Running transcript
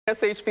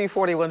SHB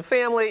 41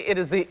 family, it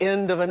is the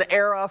end of an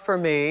era for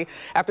me.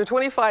 After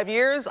 25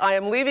 years, I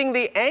am leaving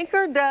the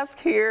anchor desk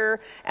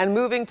here and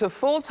moving to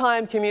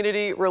full-time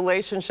community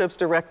relationships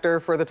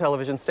director for the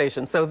television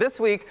station. So this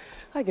week,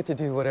 I get to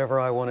do whatever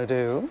I want to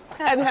do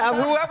and have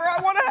whoever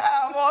I want to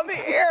have on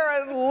the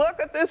air. And look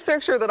at this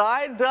picture that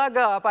I dug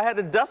up. I had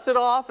to dust it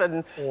off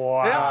and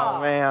wow,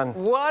 man.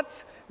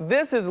 What?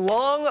 This is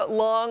long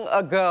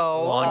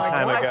ago. Long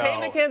time ago. I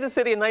came to Kansas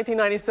City in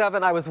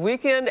 1997. I was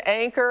weekend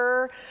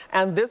anchor,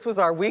 and this was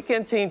our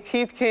weekend team,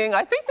 Keith King.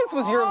 I think this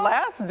was your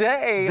last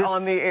day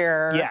on the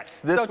air.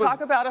 Yes. So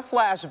talk about a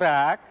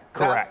flashback.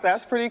 Correct.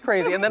 That's pretty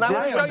crazy. And then I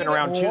want to show you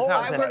around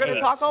 2008. We're going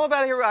to talk all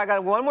about it here. I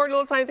got one more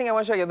little tiny thing I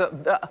want to show you.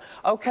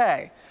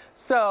 Okay.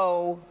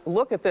 So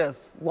look at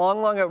this. Long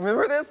ago.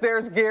 Remember this?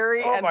 There's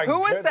Gary. Oh, and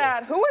who is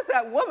that? Who is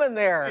that woman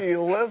there?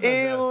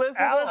 Elizabeth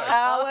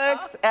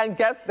Alex. And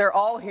guess they're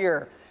all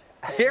here.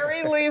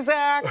 Gary,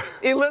 Lezak,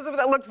 Elizabeth.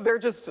 Look, they're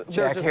just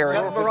Harris.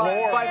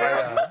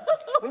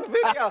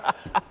 Video.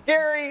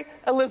 Gary,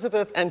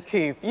 Elizabeth, and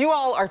Keith. You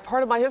all are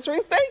part of my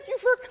history. Thank you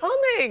for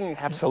coming.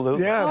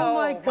 Absolutely. Yeah. Oh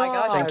my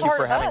gosh. Thank you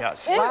for having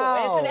us.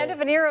 Wow. It's an end of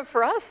an era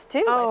for us too,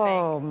 I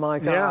think. Oh my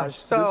gosh. Yeah.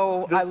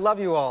 So I love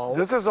you all.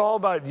 This is all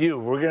about you.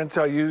 We're going to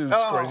tell you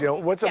stories. You know,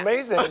 what's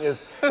amazing is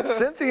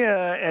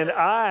Cynthia and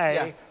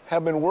I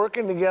have been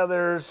working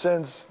together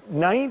since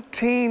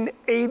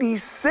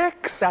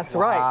 1986. That's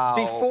right.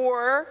 Before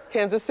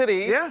Kansas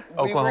City. Yeah.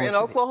 We were in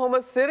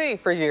Oklahoma City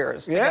for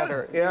years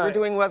together. Yeah. You were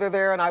doing weather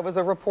there, and I was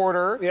a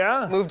reporter.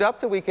 Yeah. Moved up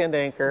to weekend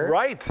anchor.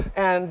 Right.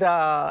 And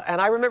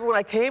I remember when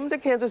I came to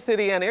Kansas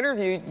City and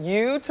interviewed,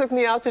 you took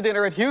me out to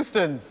dinner at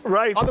Houston's.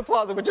 Right. On the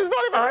Plaza, which is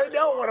not even. I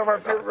know, one of our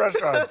favorite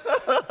restaurants.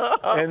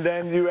 And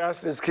then you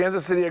asked, is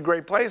Kansas City a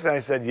great place? And I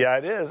said, yeah,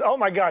 it is. Oh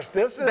my gosh,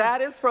 That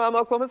is from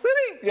Oklahoma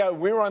City. Yeah,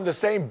 we were on the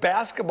same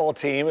basketball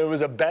team. It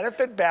was a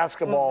benefit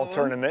basketball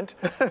tournament.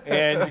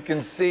 And you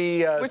can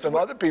see some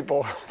other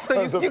people.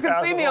 So you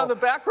can see me on the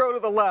back row to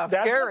the left.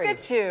 Gary. Look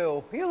at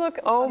you. You look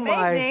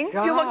My amazing.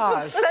 gosh. You look the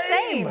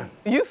same.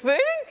 You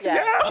think?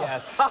 Yes.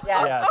 Yes.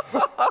 Yes.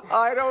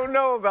 I don't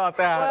know about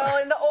that.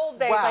 Well, in the old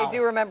days, I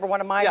do remember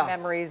one of my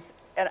memories,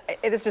 and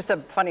it's just a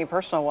funny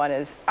personal one,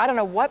 is I don't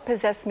know what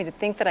possessed me to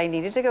think that I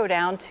needed to go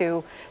down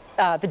to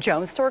the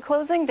Jones store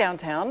closing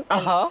downtown.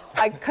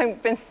 I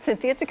convinced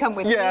Cynthia to come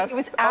with me. It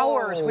was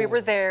hours. We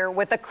were there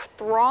with the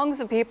throngs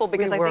of people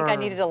because I think I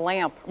needed a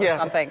lamp or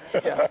something.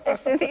 And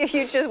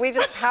Cynthia, we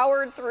just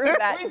powered through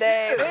that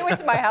day. We went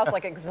to my house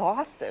like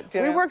exhausted.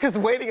 We were, because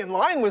waiting in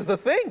line was the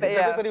thing, because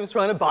everybody was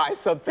trying to buy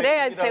something. Today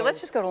I'd say, let's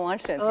just go to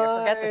lunch, Cynthia.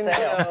 Forget the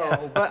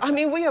sale. But I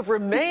mean, we have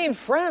remained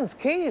friends,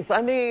 Keith.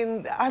 I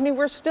mean,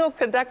 we're still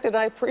connected.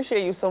 I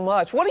appreciate you so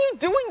much. What are you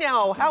doing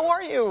now? How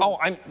are you? Oh,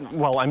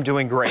 I'm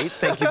doing great.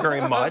 Thank you very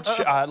much.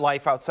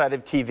 Life outside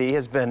of TV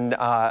has been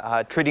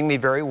treating me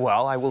very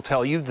well, I will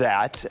tell you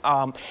that.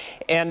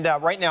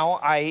 Right now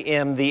I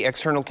am the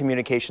External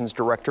Communications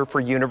Director for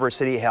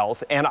University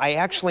Health, and I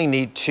actually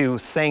need to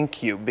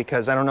thank you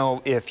because I don't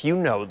know if you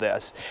know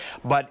this,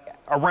 but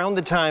around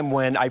the time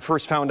when I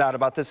first found out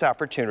about this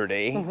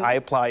opportunity, I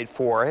applied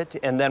for it,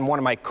 and then one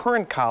of my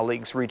current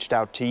colleagues reached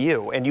out to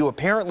you, and you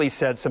apparently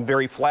said some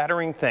very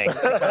flattering things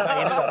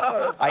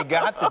because I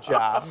got the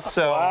job,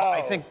 so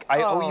I think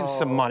I owe you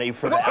some money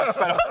for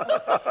that.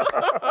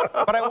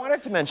 But I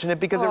wanted to mention it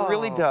because it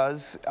really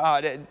does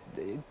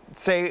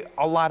say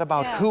a lot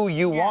about who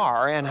you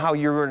are and how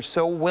you're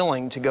so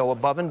willing to go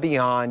above and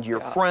beyond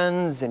your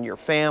friends and your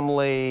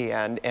family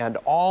and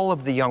all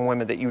of the young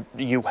women that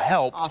you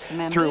helped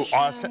through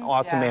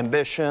awesome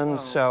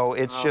ambitions. So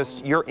it's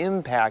just your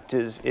impact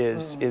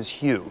is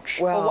huge.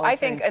 Well, I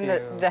think on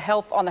the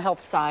health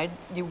side,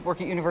 you work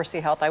at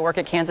University Health. I work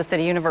at Kansas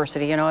City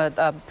University, you know,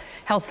 a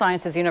health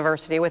sciences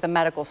university with a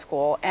medical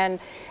school. And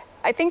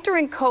I think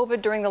during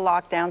COVID, during the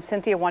lockdown,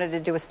 Cynthia wanted to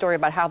do a story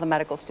about how the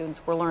medical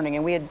students were learning,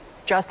 and we had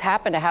just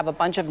happened to have a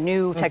bunch of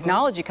new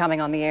technology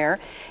coming on the air,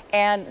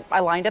 and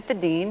I lined up the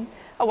dean,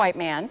 a white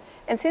man,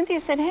 and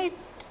Cynthia said, hey,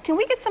 can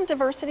we get some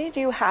diversity?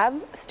 Do you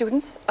have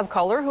students of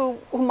color who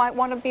might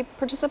want to be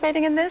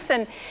participating in this?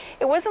 And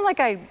it wasn't like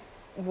I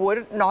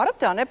would not have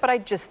done it, but I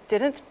just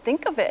didn't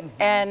think of it.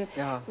 And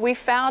we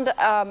found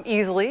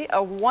easily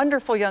a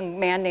wonderful young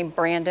man named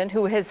Brandon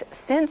who has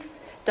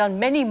since done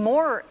many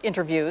more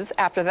interviews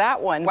after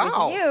that one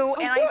with you.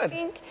 I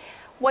think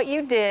what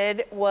you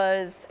did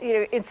was, you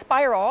know,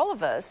 inspire all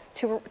of us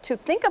to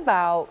think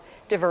about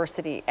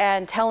diversity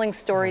and telling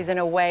stories in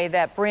a way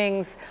that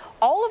brings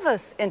all of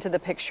us into the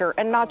picture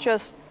and not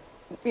just,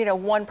 you know,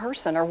 one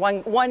person or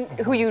one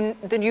who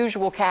the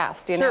usual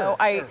cast. You know,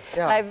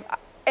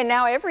 And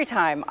now every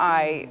time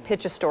I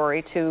pitch a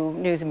story to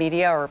news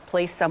media or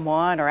place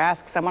someone or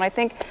ask someone, I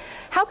think,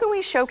 how can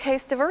we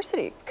showcase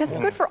diversity? Because it's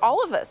good for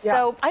all of us. Yeah.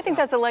 So I think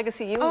that's a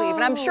legacy you leave.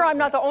 And I'm sure I'm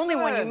not the only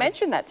one you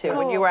mentioned that to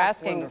when you were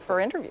asking for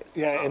interviews.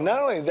 Yeah, and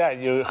not only that,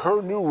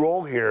 her new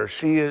role here,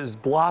 she is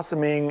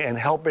blossoming and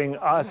helping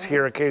us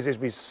here at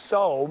KCHB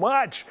so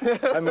much.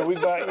 I mean,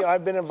 we've got,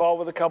 I've been involved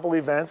with a couple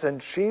events,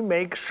 and she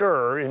makes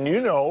sure, and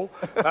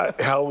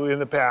how in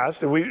the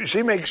past,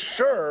 she makes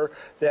sure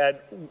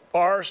that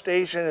our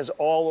station is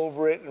all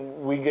over it,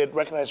 and we get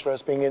recognized for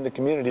us being in the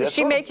community. Does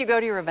she make you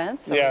go to your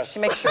events? Yes. She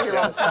makes sure you're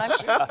on time?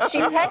 She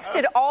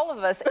texted all of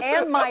us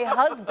and my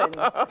husband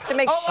to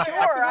make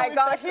sure I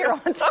got here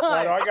on time.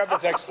 I got the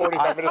text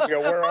 45 minutes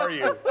ago. Where are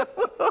you?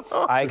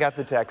 I got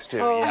the text too.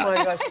 Oh my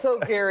gosh. So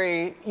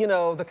Gary,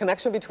 the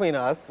connection between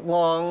us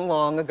long,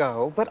 long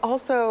ago, but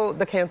also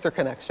the cancer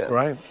connection.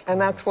 Right. And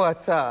that's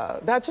what,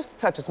 that just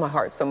touches my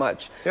heart so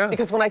much. Yeah.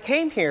 Because when I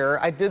came here,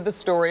 I did the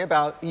story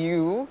about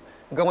you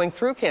going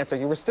through cancer.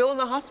 You were still in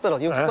the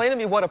hospital. You explained to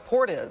me what a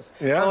port is.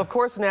 Yeah. Well, of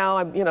course, now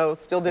I'm,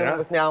 still dealing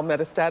with now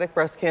metastatic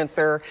breast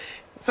cancer.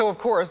 So, of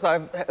course,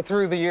 I've,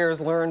 through the years,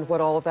 learned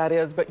what all of that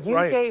is. But you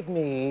gave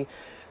me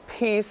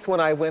peace when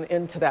I went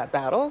into that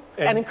battle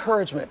and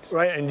encouragement.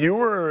 Right, and you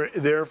were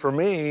there for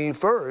me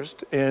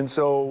first. And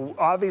so,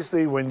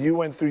 obviously, when you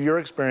went through your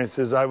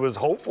experiences, I was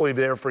hopefully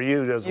there for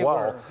you as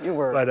well. You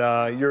were. But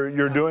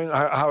you're doing,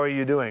 how are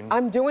you doing?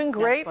 I'm doing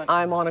great.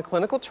 I'm on a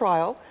clinical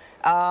trial.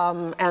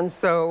 And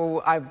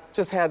so I've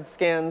just had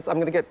scans. I'm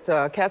going to get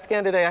a CAT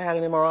scan today. I had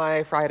an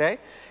MRI Friday.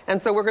 And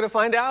so we're going to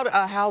find out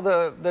how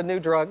the new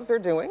drugs are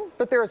doing.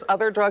 But there's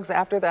other drugs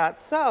after that.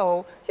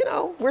 So,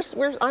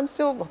 I'm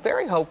still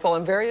very hopeful.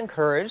 I'm very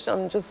encouraged.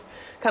 I'm just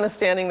kind of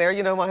standing there.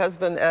 My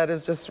husband, Ed,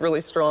 is just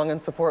really strong in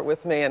support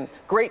with me. And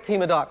great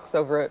team of docs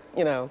over at,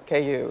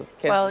 KU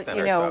Cancer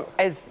Center.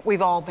 As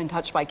we've all been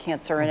touched by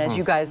cancer, and as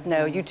you guys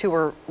know, you two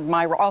were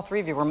all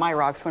three of you were my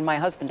rocks when my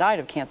husband died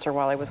of cancer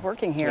while I was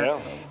working here. Yeah.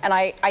 And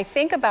I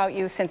think about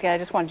you, Cynthia, I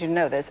just wanted you to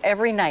know this.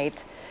 Every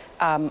night,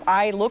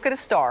 I look at a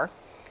star,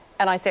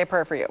 and I say a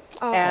prayer for you.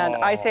 Oh, and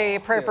I say a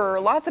prayer for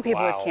lots of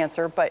people with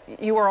cancer, but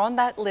you are on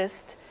that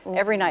list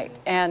every night.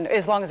 And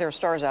as long as there are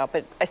stars out,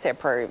 but I say a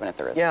prayer even if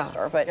there isn't a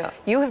star. But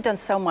you have done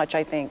so much,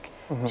 I think,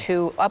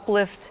 to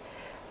uplift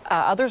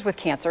others with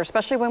cancer,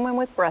 especially women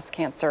with breast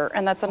cancer.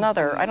 And that's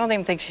another, I don't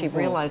even think she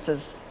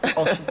realizes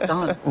all she's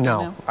done.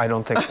 No, I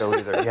don't think so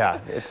either. Yeah,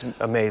 it's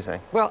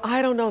amazing. Well,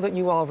 I don't know that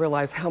you all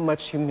realize how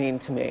much you mean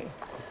to me.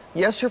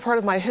 Yes, you're part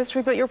of my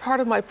history, but you're part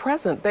of my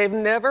present. They've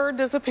never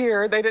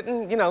disappeared. They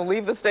didn't,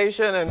 leave the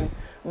station and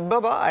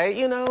bye-bye.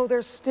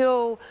 They're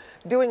still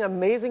doing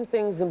amazing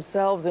things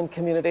themselves in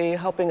community,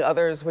 helping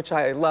others, which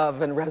I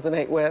love and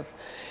resonate with.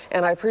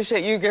 And I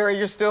appreciate you, Gary.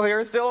 You're still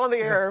here, still on the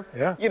air.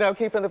 Yeah.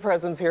 Keeping the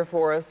presence here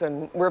for us.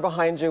 And we're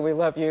behind you. We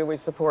love you. We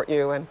support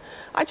you. And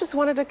I just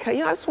wanted to,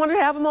 I just wanted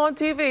to have them on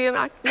TV.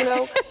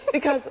 And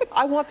because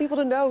I want people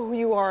to know who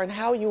you are and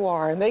how you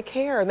are. And they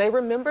care. And they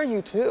remember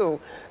you, too.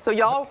 So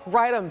y'all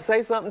write them,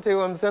 say something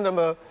to them,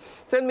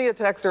 send me a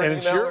text or an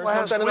email or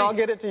something, and I'll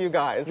get it to you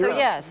guys. So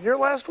yes. Your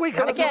last week.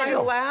 So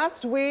again,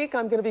 last week,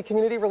 I'm going to be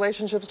Community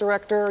Relationships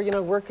Director,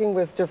 working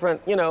with different,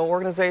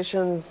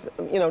 organizations,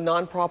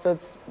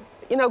 nonprofits,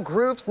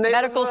 groups,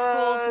 medical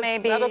schools,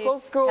 maybe medical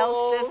schools,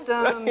 health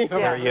systems.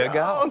 There you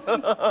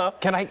go.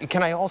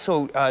 Can I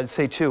also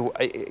say too,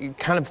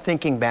 kind of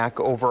thinking back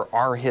over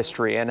our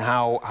history and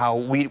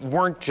how we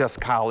weren't just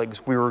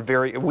colleagues.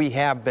 We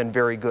have been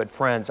very good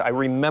friends. I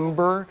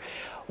remember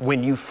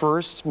when you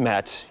first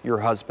met your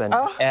husband,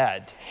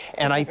 Ed,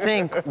 and I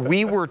think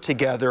we were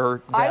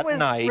together that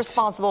night. I was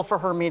responsible for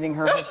her meeting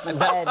her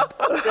husband, Ed.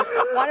 Just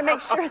want to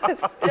make sure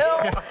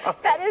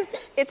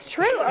it's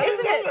true,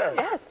 isn't it?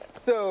 Yes.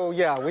 So,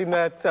 yeah, we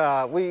met,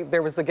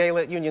 there was the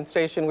Gala at Union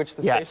Station, which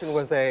the station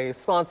was a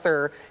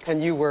sponsor,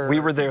 and you were... We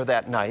were there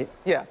that night.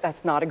 Yes.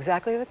 That's not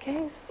exactly the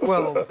case.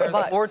 Well,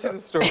 there's more to the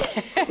story.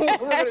 We're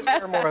going to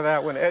share more of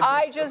that when Ed...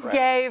 I just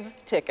gave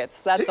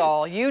tickets, that's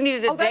all. You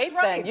needed a date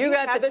then. You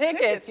got the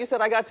tickets. You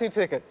said, I got 2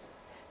 tickets.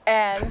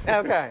 And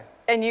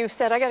and you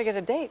said, I got to get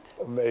a date.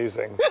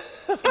 Amazing.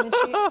 And then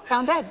she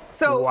found Ed.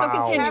 So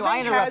continue.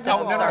 I interrupted.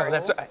 No,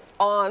 that's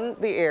on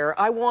the air.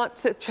 I want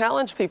to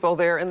challenge people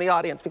there in the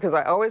audience because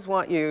I always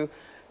want you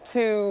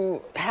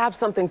to have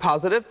something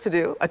positive to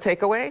do, a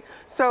takeaway.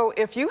 So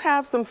if you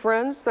have some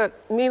friends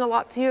that mean a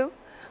lot to you,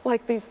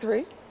 like these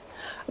 3,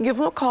 give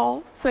them a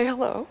call, say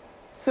hello,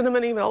 send them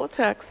an email, a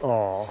text,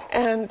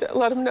 and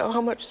let them know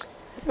how much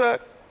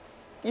that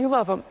you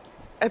love them.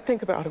 And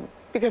think about him,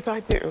 because I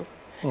do.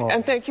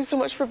 And thank you so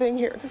much for being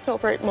here to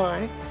celebrate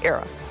my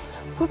era.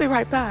 We'll be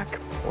right back.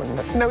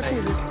 No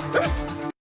tears.